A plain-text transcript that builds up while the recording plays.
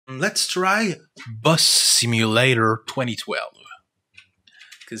Let's try Bus Simulator 2012.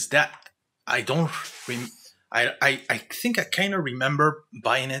 Because that, I don't, I think I kind of remember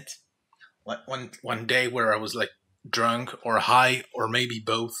buying it one day where I was like drunk or high or maybe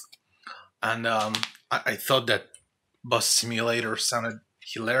both. And I thought that Bus Simulator sounded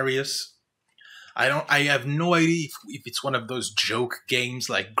hilarious. I have no idea if it's one of those joke games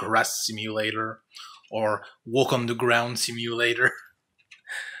like Grass Simulator or Walk on the Ground Simulator.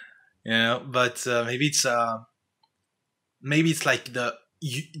 But maybe it's like the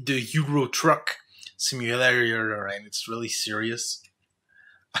Euro Truck Simulator, and it's really serious.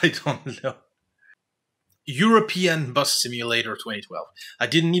 I don't know. European Bus Simulator 2012. I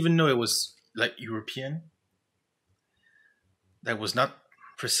didn't even know it was like European. That was not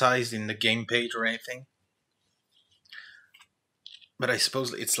precise in the game page or anything. But I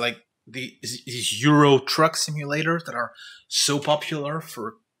suppose it's like these Euro Truck simulators that are so popular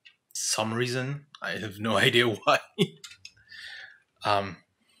for some reason. I have no idea why.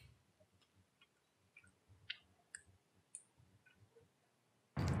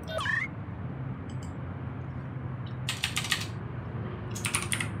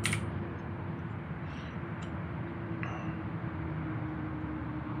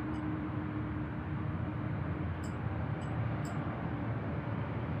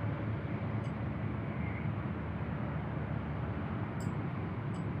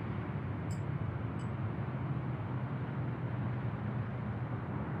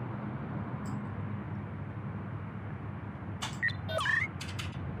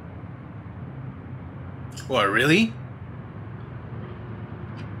 What, really?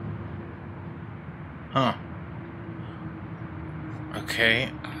 Huh.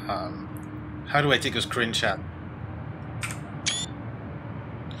 Okay. How do I take a screenshot?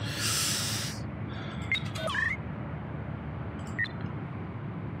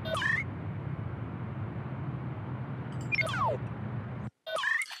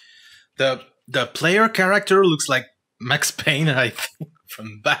 The player character looks like Max Payne, I think,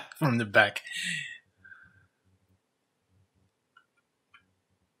 from the back.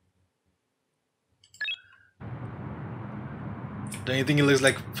 Don't you think he looks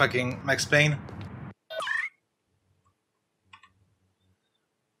like fucking Max Payne?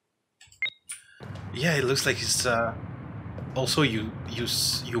 Yeah, it looks like he's also you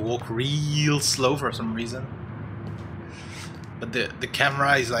walk real slow for some reason. But the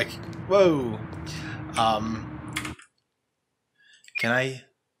camera is like, whoa. Can I?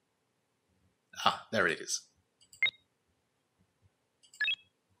 Ah, there it is.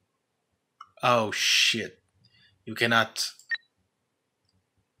 Oh shit. You cannot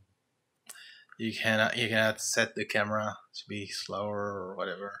set the camera to be slower or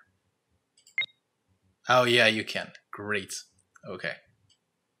whatever. Oh yeah, you can. Great. Okay.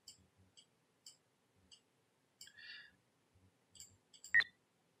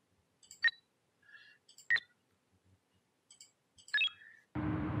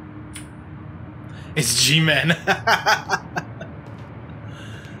 It's G-Man.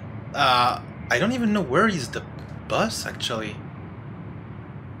 I don't even know where is the bus actually.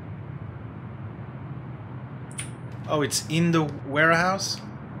 Oh, it's in the warehouse?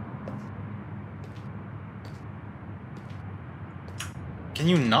 Can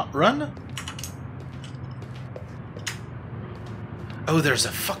you not run? Oh, there's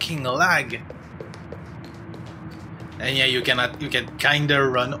a fucking lag. And yeah, you can kinda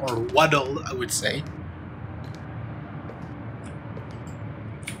run or waddle, I would say.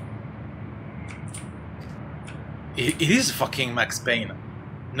 It is fucking Max Payne.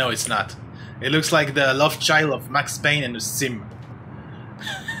 No, it's not. It looks like the love child of Max Payne and the Sim.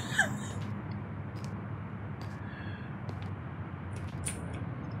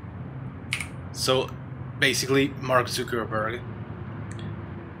 So, basically, Mark Zuckerberg.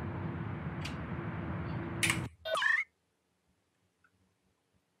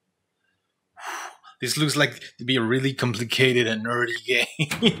 This looks like to be a really complicated and nerdy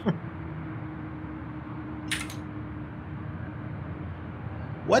game.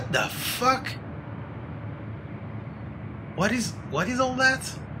 What the fuck? What is all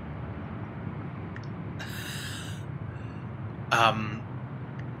that?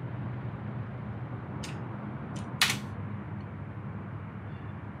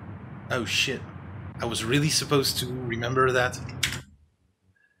 Oh shit. I was really supposed to remember that.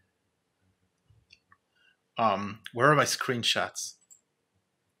 Where are my screenshots?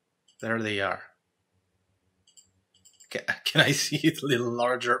 There they are. Can I see it a little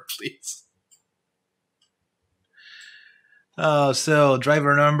larger, please? So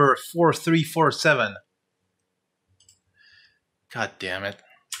driver number 4347. God damn it.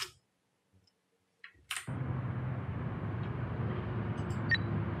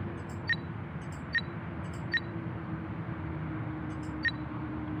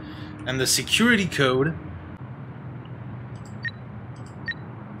 And the security code...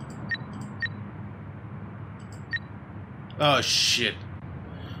 Oh shit.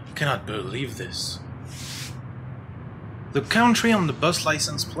 I cannot believe this. The country on the bus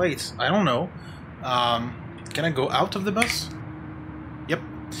license plate. I don't know. Can I go out of the bus? Yep.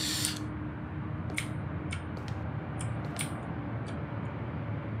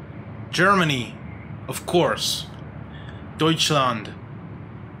 Germany. Of course. Deutschland.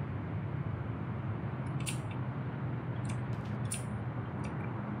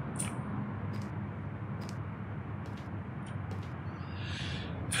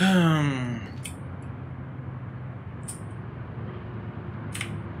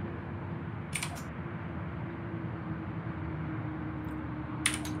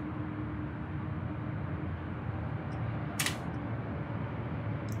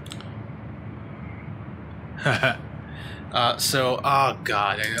 Oh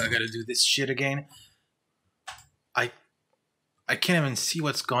god, I gotta do this shit again. I can't even see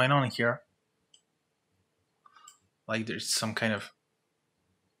what's going on here. Like there's some kind of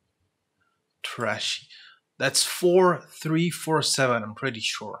trashy. That's 4347, I'm pretty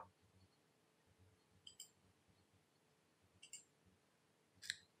sure.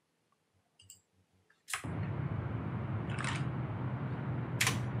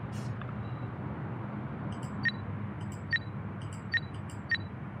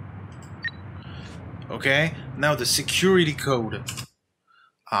 Okay, now the security code.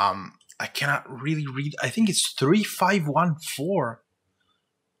 I cannot really read. I think it's 3514.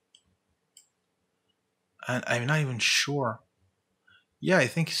 And I'm not even sure. Yeah, I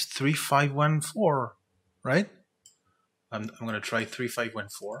think it's 3514, right? I'm gonna try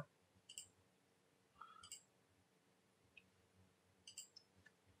 3514.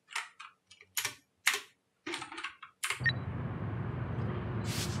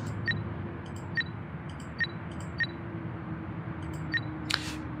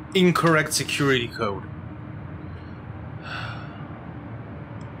 Incorrect security code.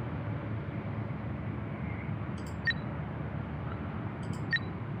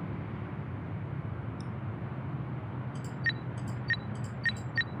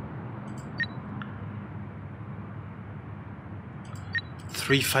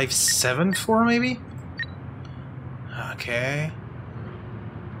 Three, 5, 7, 4, maybe? Okay.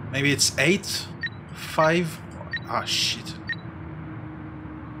 Maybe it's 8, 5. Ah, shit.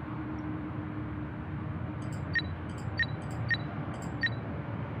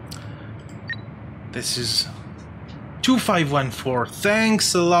 This is 2514.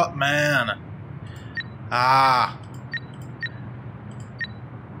 Thanks a lot, man. Ah.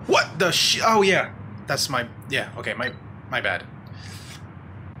 What the shit? Oh, yeah. That's my... Yeah, okay, my bad.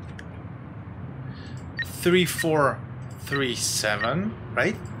 3437,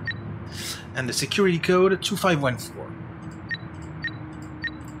 right? And the security code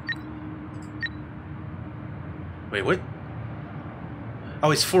 2514. Wait, what?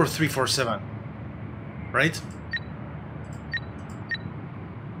 Oh, it's 4347. Right?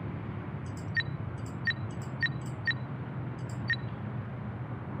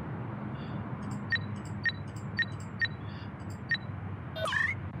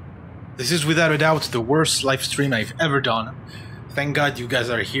 This is without a doubt the worst live stream I've ever done. Thank God you guys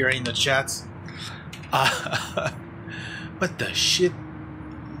are here in the chat. What the shit?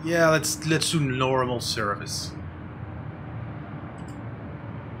 Yeah, let's do normal service.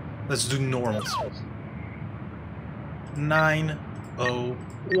 Let's do normal service.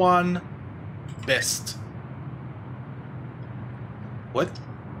 901 best. What?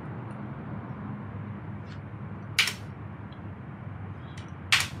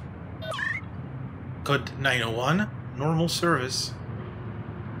 Code 901, normal service.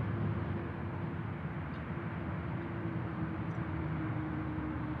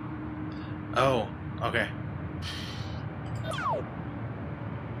 Oh, okay.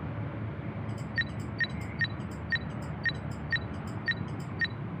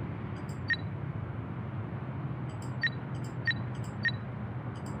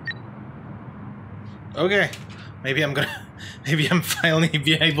 Okay, maybe I'm finally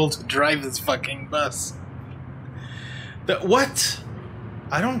be able to drive this fucking bus. What?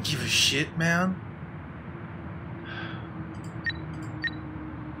 I don't give a shit, man.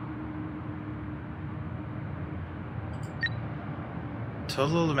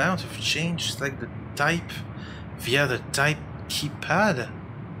 Total amount of change, like the type via the type keypad.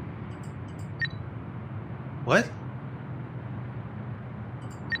 What?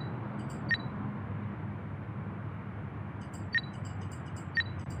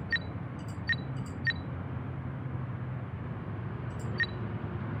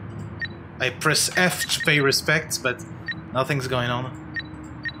 I press F to pay respects, but nothing's going on.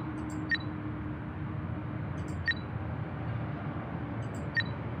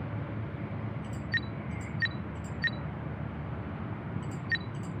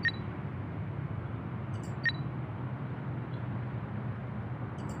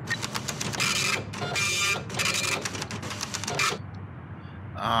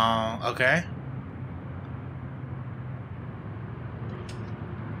 Okay.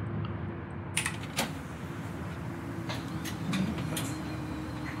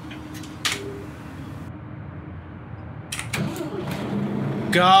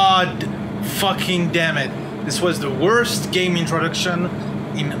 God fucking damn it. This was the worst game introduction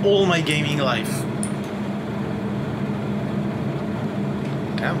in all my gaming life.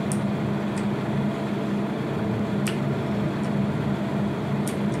 Damn.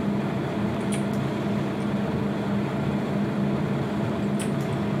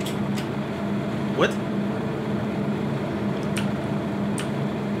 What?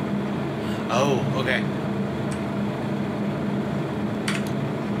 Oh, okay.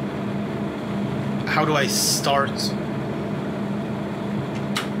 How do I start?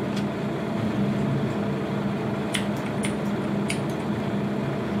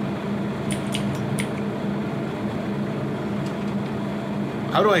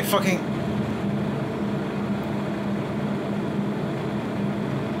 How do I fucking...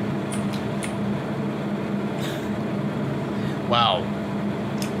 Wow.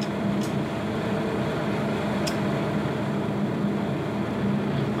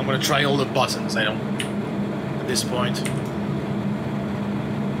 I'm gonna try all the buttons. I don't... At this point.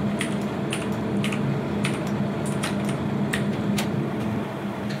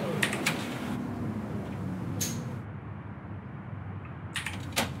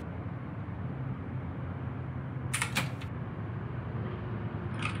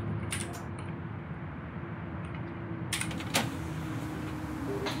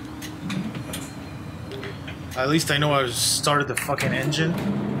 At least I know I started the fucking engine.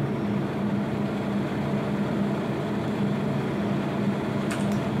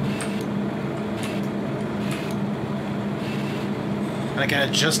 And I can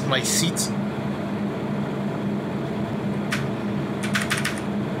adjust my seat.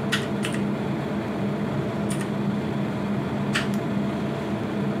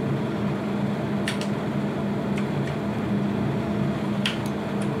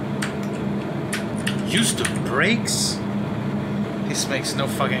 Use the brakes? This makes no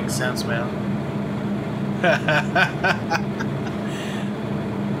fucking sense, man.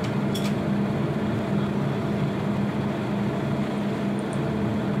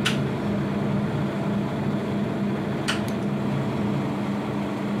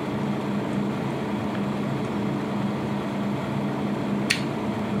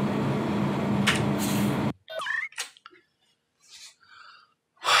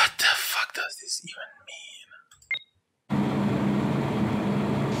 What the fuck does this even mean?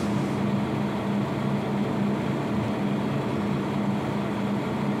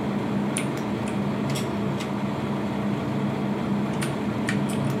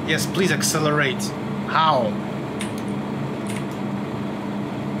 Yes, please accelerate. How?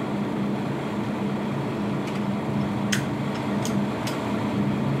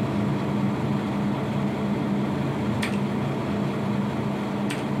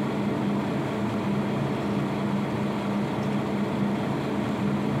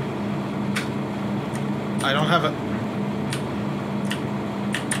 I don't have a...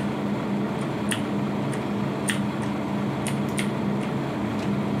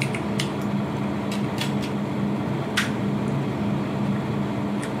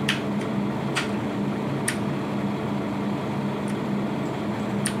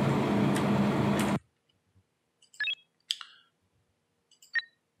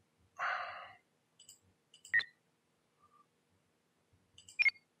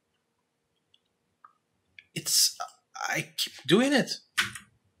 It's... I keep doing it.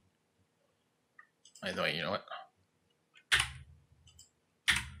 By the way, you know what?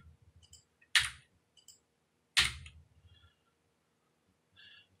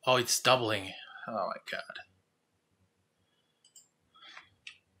 Oh, it's doubling. Oh my god.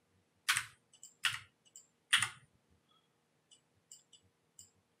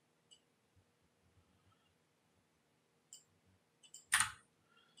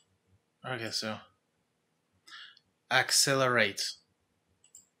 Okay, so... Accelerate.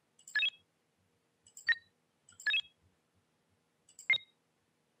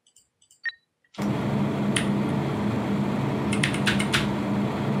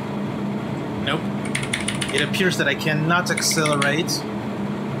 Nope. It appears that I cannot accelerate.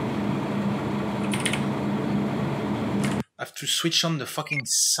 to switch on the fucking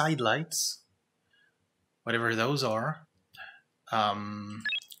side lights, whatever those are. God.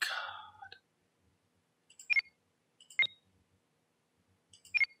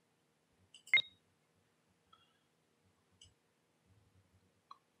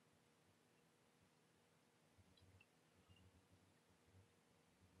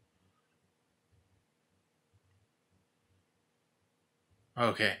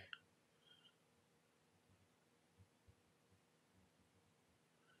 Okay.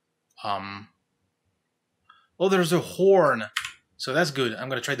 Oh, there's a horn. So that's good. I'm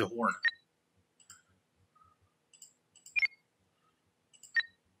gonna try the horn.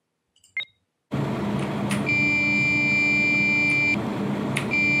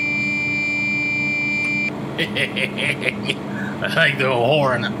 I like the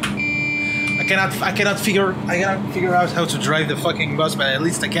horn. I cannot figure out how to drive the fucking bus, but at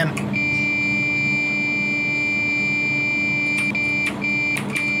least I can.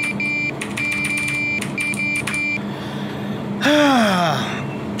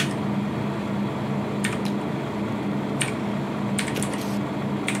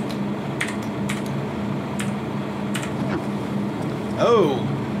 Oh,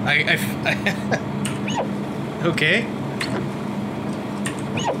 okay.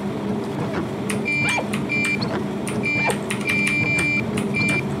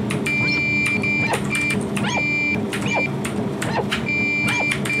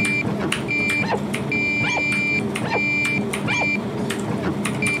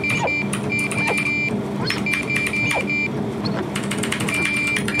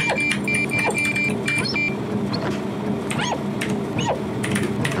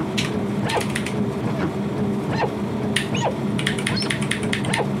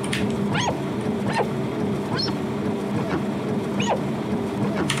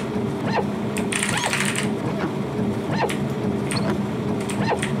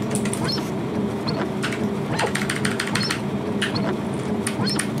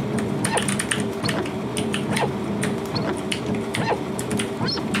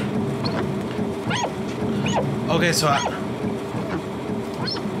 Okay, so I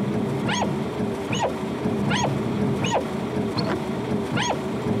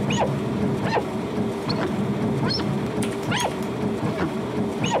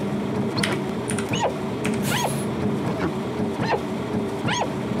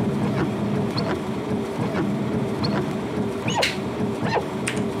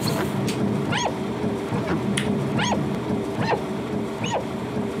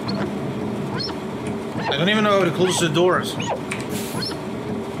don't even know how to close the doors.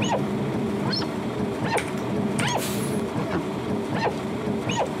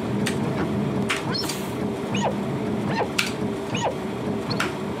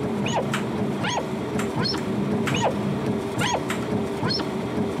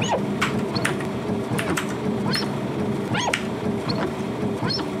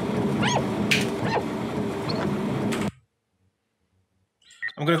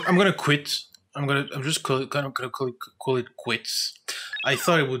 I'm gonna quit. I'm just gonna call it quits. I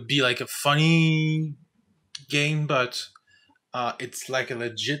thought it would be like a funny game, but it's like a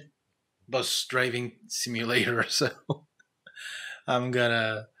legit bus driving simulator. So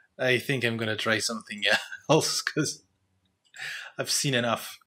I think I'm gonna try something else because I've seen enough.